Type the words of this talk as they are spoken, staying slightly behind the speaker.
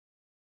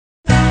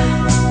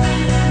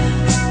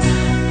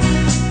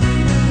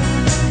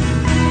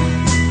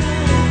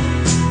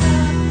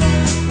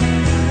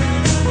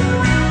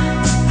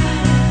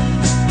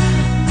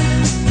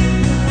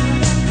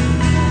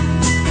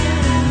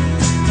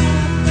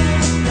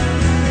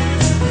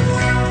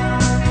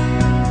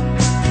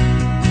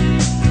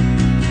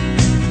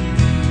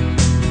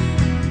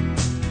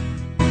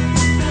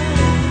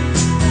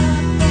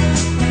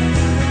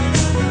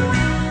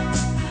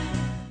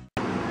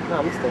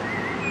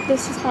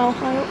how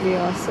high up we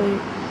are. So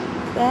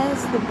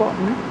there's the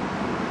bottom.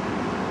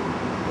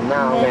 And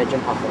now I'm going to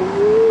jump off it.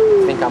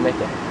 I think I'll make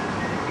it.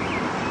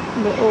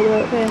 But all the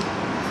way up here.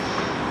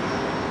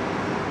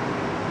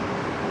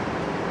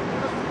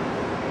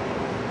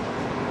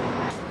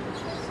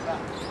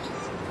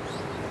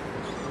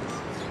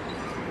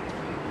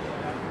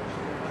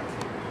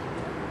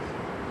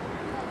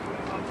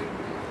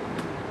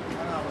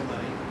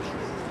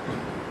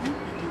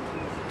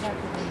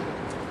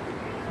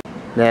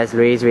 There's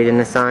Louise reading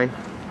the sign.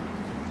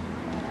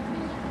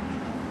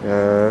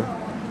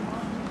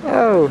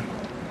 Oh!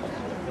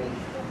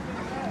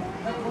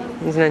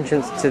 There's an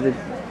entrance to the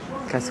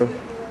castle.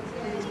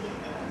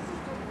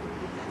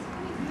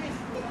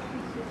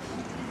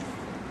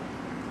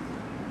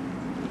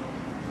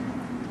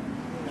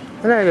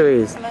 Hello,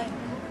 Louise. Hello.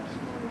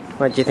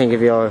 What do you think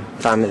of your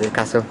time at the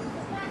castle?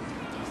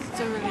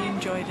 Still really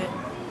enjoyed it.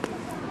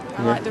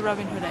 I like the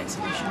Robin Hood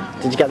exhibition.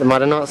 Did you get the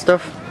modern art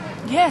stuff?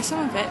 Yeah,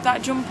 some of it.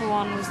 That jumper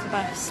one was the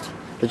best.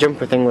 The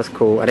jumper thing was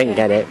cool. I didn't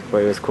get it,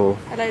 but it was cool.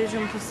 I like the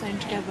jumpers sewn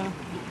together.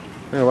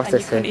 Oh, what's and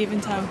this you couldn't here?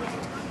 even tell.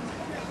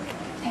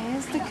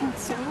 There's the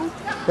castle.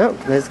 Oh,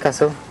 there's the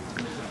castle.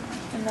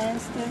 And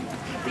there's the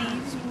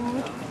Thieves'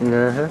 Wood.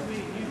 Uh-huh.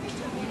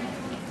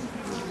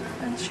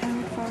 And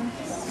Sherwood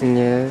Forest.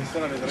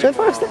 Yeah. Sherwood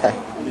Forest there?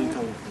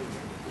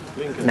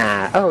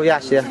 Nah. Oh, yeah,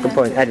 actually, that's a good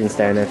point.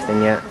 Edinstone and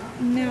everything, yeah.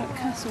 Newark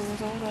Castle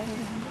was all the way over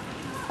there.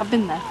 I've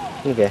been there.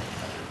 Okay.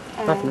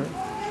 Nothing.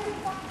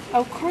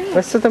 Oh, Crag.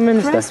 Where's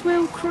Southminster?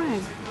 Cresswell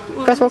Crag.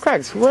 Cresswell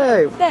Crags?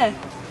 Whoa! There.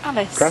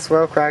 Alice.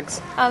 Cresswell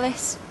Crags.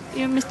 Alice.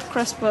 You and Mr.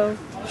 Cresswell.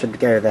 Should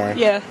go there.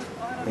 Yeah.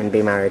 And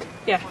be married.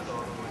 Yeah.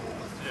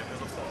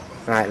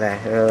 Right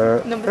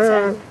there.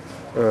 Number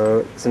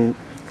 10. Some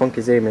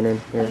funky zooming in.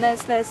 Yeah. And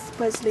there's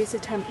Wesley's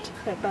attempt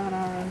at bow and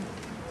arrow.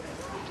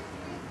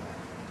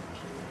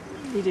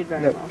 You did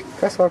very well.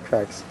 Cresswell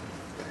Crags.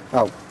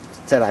 Oh,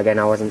 say that again,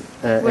 I wasn't.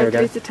 There we go.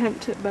 Wesley's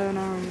attempt at bow and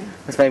arrow.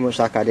 That's very much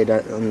like I did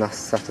on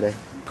last Saturday.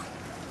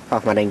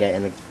 Apart from I didn't get it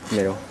in the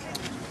middle.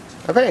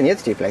 I've got it in the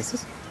other two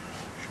places.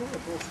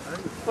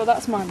 Well,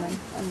 that's mine then,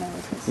 and there it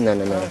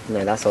is.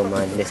 No, that's all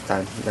mine this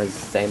time. That's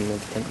the same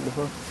as the temple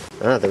before.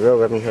 Ah, the real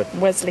Robin Hood.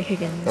 Wesley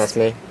Higgins. That's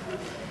me.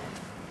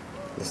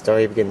 The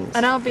story begins.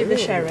 And I'll be the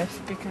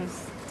sheriff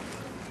because...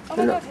 Oh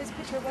my god, here's a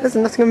picture of There's a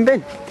Wesley. Nottingham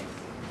bin.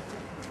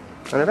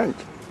 On a bench.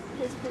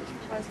 Here's a picture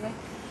of Wesley.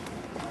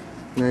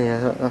 No,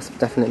 yeah, that's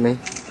definitely me.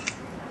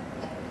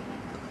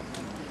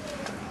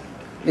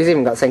 He's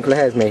even got the same colour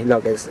hair as me.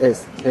 Look,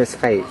 it's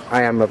fate.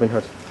 I am Robin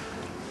Hood.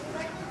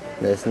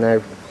 There's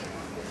no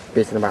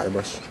beating about the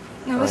bush.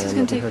 No, Wesley's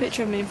going to take a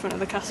picture of me in front of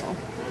the castle.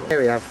 Here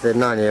we have the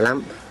 9-year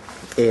lamp.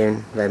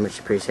 Ian very much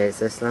appreciates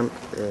this lamp.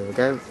 There we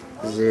go.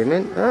 Zoom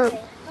in. Oh,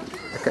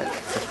 look at,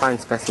 it's a fine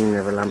specimen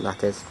of a lamp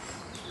that is.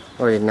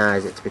 All you know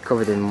is it to be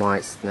covered in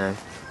white snow.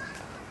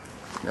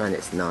 And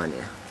it's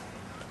 9-year.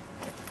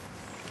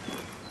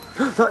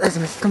 Look, there's a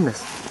Mr.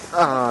 Tumnus.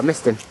 Oh, I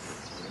missed him.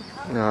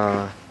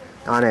 Oh,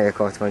 I know the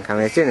caught him on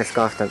camera. He's doing a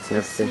scarf dance and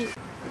everything.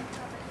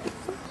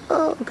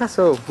 Oh,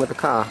 castle with a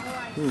car.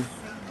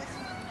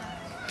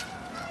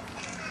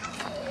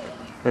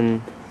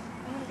 And I'm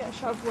going to get a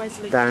shot of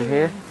Wesley. down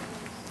here.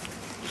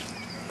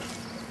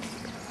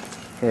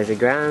 Here's the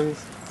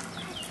grounds.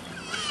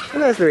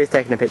 And there's Louise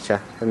taking a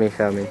picture of me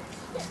filming.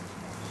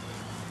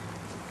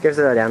 Give us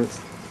a little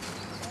dance.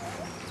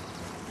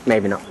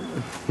 Maybe not.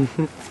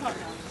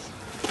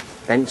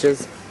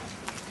 Benches.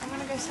 I'm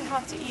going to go say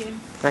hi to Ian.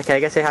 Okay,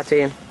 go say hi to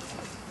Ian.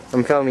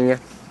 I'm filming you.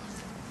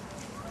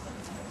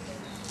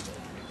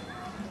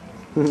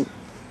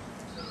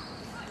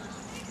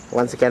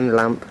 Once again the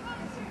lamp.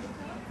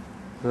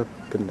 Up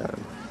and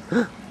down.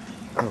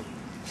 Oh,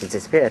 she's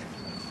disappeared.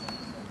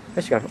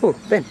 Where's she gone? Oh,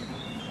 bin.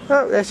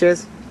 Oh, there she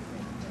is.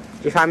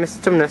 Did you find Mr.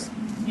 Tumnus?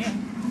 Yeah.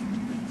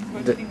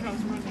 Why do you think I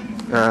was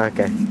running? Oh,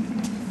 okay.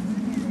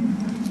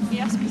 He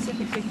asked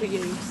specifically for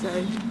you,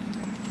 so...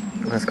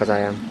 That's because I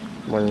am.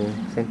 One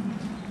thing.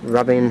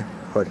 Robin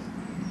Hood.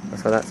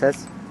 That's what that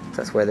says.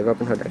 That's where the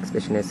Robin Hood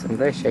exhibition is. I'm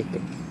very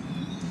shaky.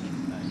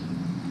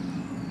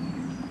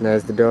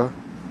 There's the door.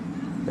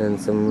 And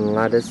some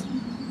ladders.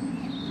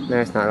 No,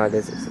 it's not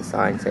ladders, it's a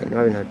sign saying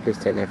Robin Hood, please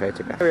take no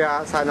photograph. Here we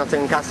are outside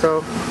Nottingham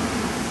Castle.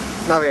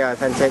 Not very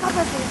authentic.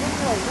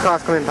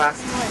 Cars coming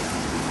past.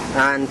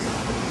 And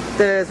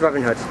there's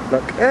Robin Hood.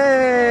 Look.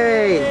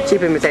 Hey!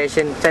 Cheap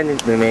imitation, pretending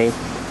to be me.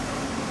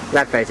 We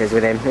had photos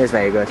with him, it was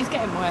very good. He's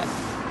getting wet.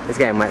 It's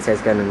getting wet, so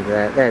it's going under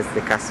there. There's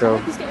the castle. I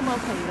think he's getting well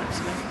paid,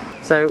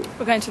 actually. So,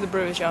 We're going to the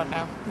Brewer's Yard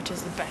now, which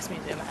is the best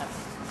museum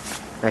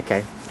ever.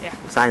 okay. Yeah.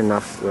 Signing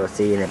off, we'll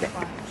see you in a bit.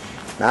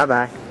 Bye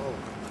bye.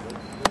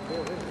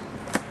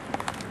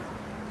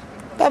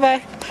 Bye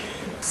bye.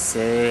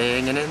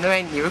 Singing in the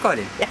rain. You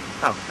recording? Yeah.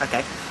 Oh,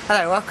 okay.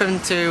 Hello, welcome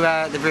to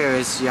the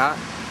Brewer's Yard.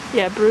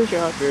 Yeah, Brewer's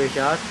Yard. Brewer's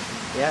Yard.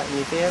 Yeah,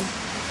 museum.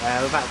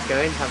 We're about to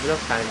go in, have a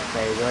look, and it's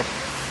very good.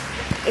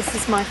 This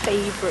is my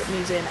favourite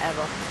museum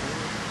ever.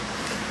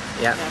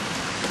 Yeah.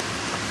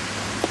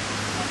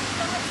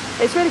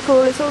 It's really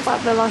cool. It's all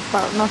about the life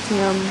about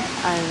Nottingham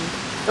and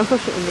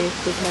Unfortunately,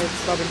 there's no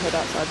Robin Hood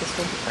outside this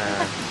one.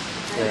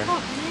 Yeah.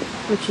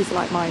 Which is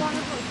like my...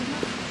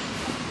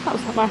 That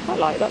was my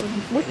highlight, that was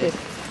wicked.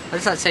 I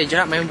just like to say, do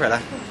you like my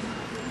umbrella?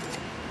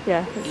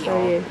 Yeah, let's show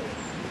you.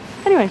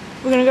 Anyway,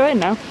 we're going to go in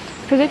now.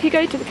 Because if you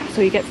go to the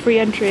castle, you get free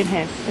entry in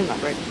here. Isn't that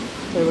great?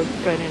 So we're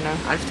going in now.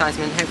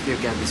 Advertisement, hopefully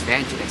we'll get this free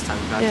entry next time.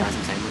 We'll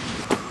advertise so much.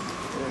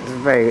 It's a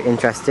very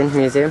interesting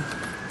museum.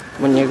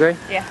 Wouldn't you agree?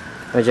 Yeah.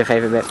 What's your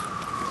favourite bit?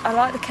 I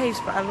like the caves,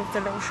 but I love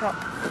the little shop.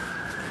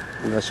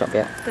 The shop,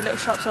 yeah. The little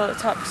shops all at the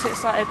top, because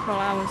it's like open all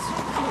hours.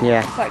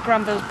 Yeah. It's like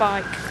Granville's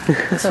bike.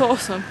 It's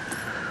awesome.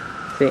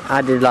 See,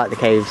 I did like the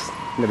caves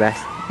the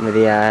best, with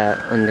the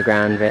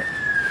underground bit.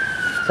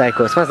 So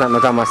cool. It smells like my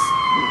grandma's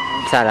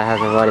cellar, as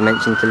I've already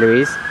mentioned to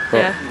Louise.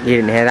 But you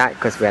didn't hear that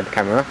because we had the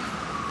camera off.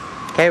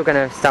 Okay, we're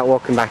going to start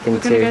walking back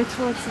into... We're going to go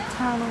towards the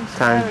town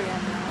area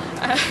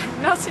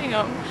now.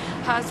 Nottingham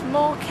has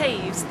more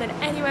caves than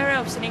anywhere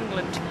else in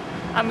England.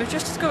 And we've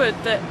just discovered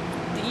that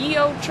the ye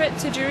old trip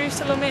to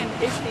Jerusalem Inn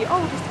is the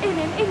oldest inn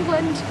in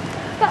England.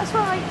 That's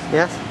right.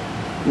 Yes.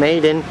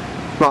 Made in...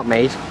 Not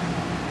made.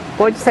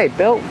 What did you say?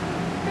 Built?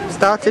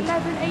 Started?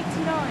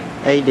 1189.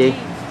 AD.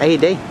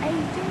 AD? AD.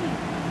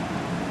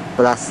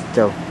 But that's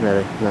still... No.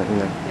 Yeah, that's not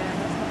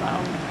that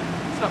old.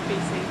 It's not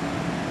BC.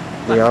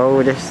 The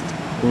oldest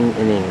in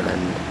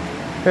England.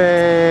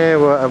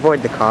 We'll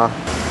avoid the car.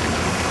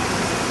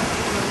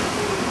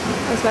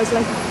 Thanks,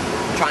 Leslie.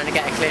 Trying to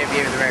get a clear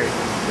view of the road.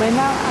 We're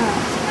now at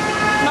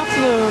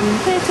Nottingham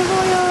Theatre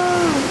Royal.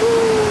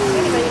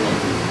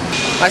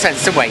 I said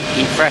Subway,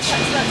 eat fresh.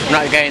 I'm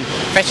not going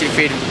freshly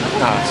food.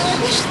 Oh,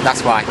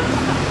 that's why.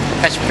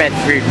 Fresh fed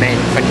food made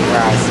in front of your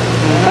eyes.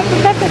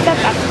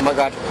 Oh my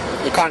god,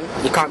 you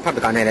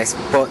probably can't hear this,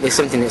 but there's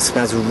something that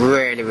smells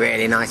really,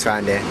 really nice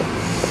around here.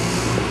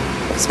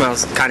 It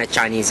smells kind of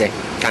Chinesey,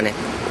 kind of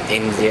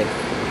Indian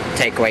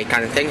takeaway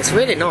kind of thing. It's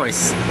really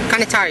nice,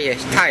 kind of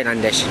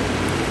Thailandish.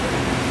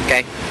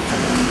 Okay.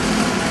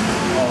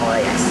 Oh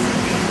yes.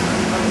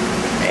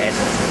 Yes.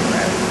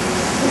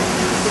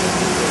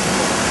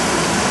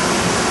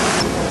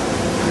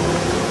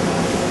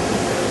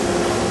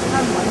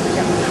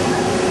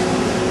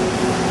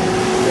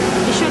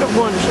 You should have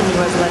won, shouldn't you,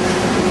 Wesley?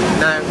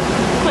 No.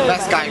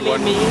 Best guy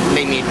won.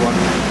 Lee Mead won.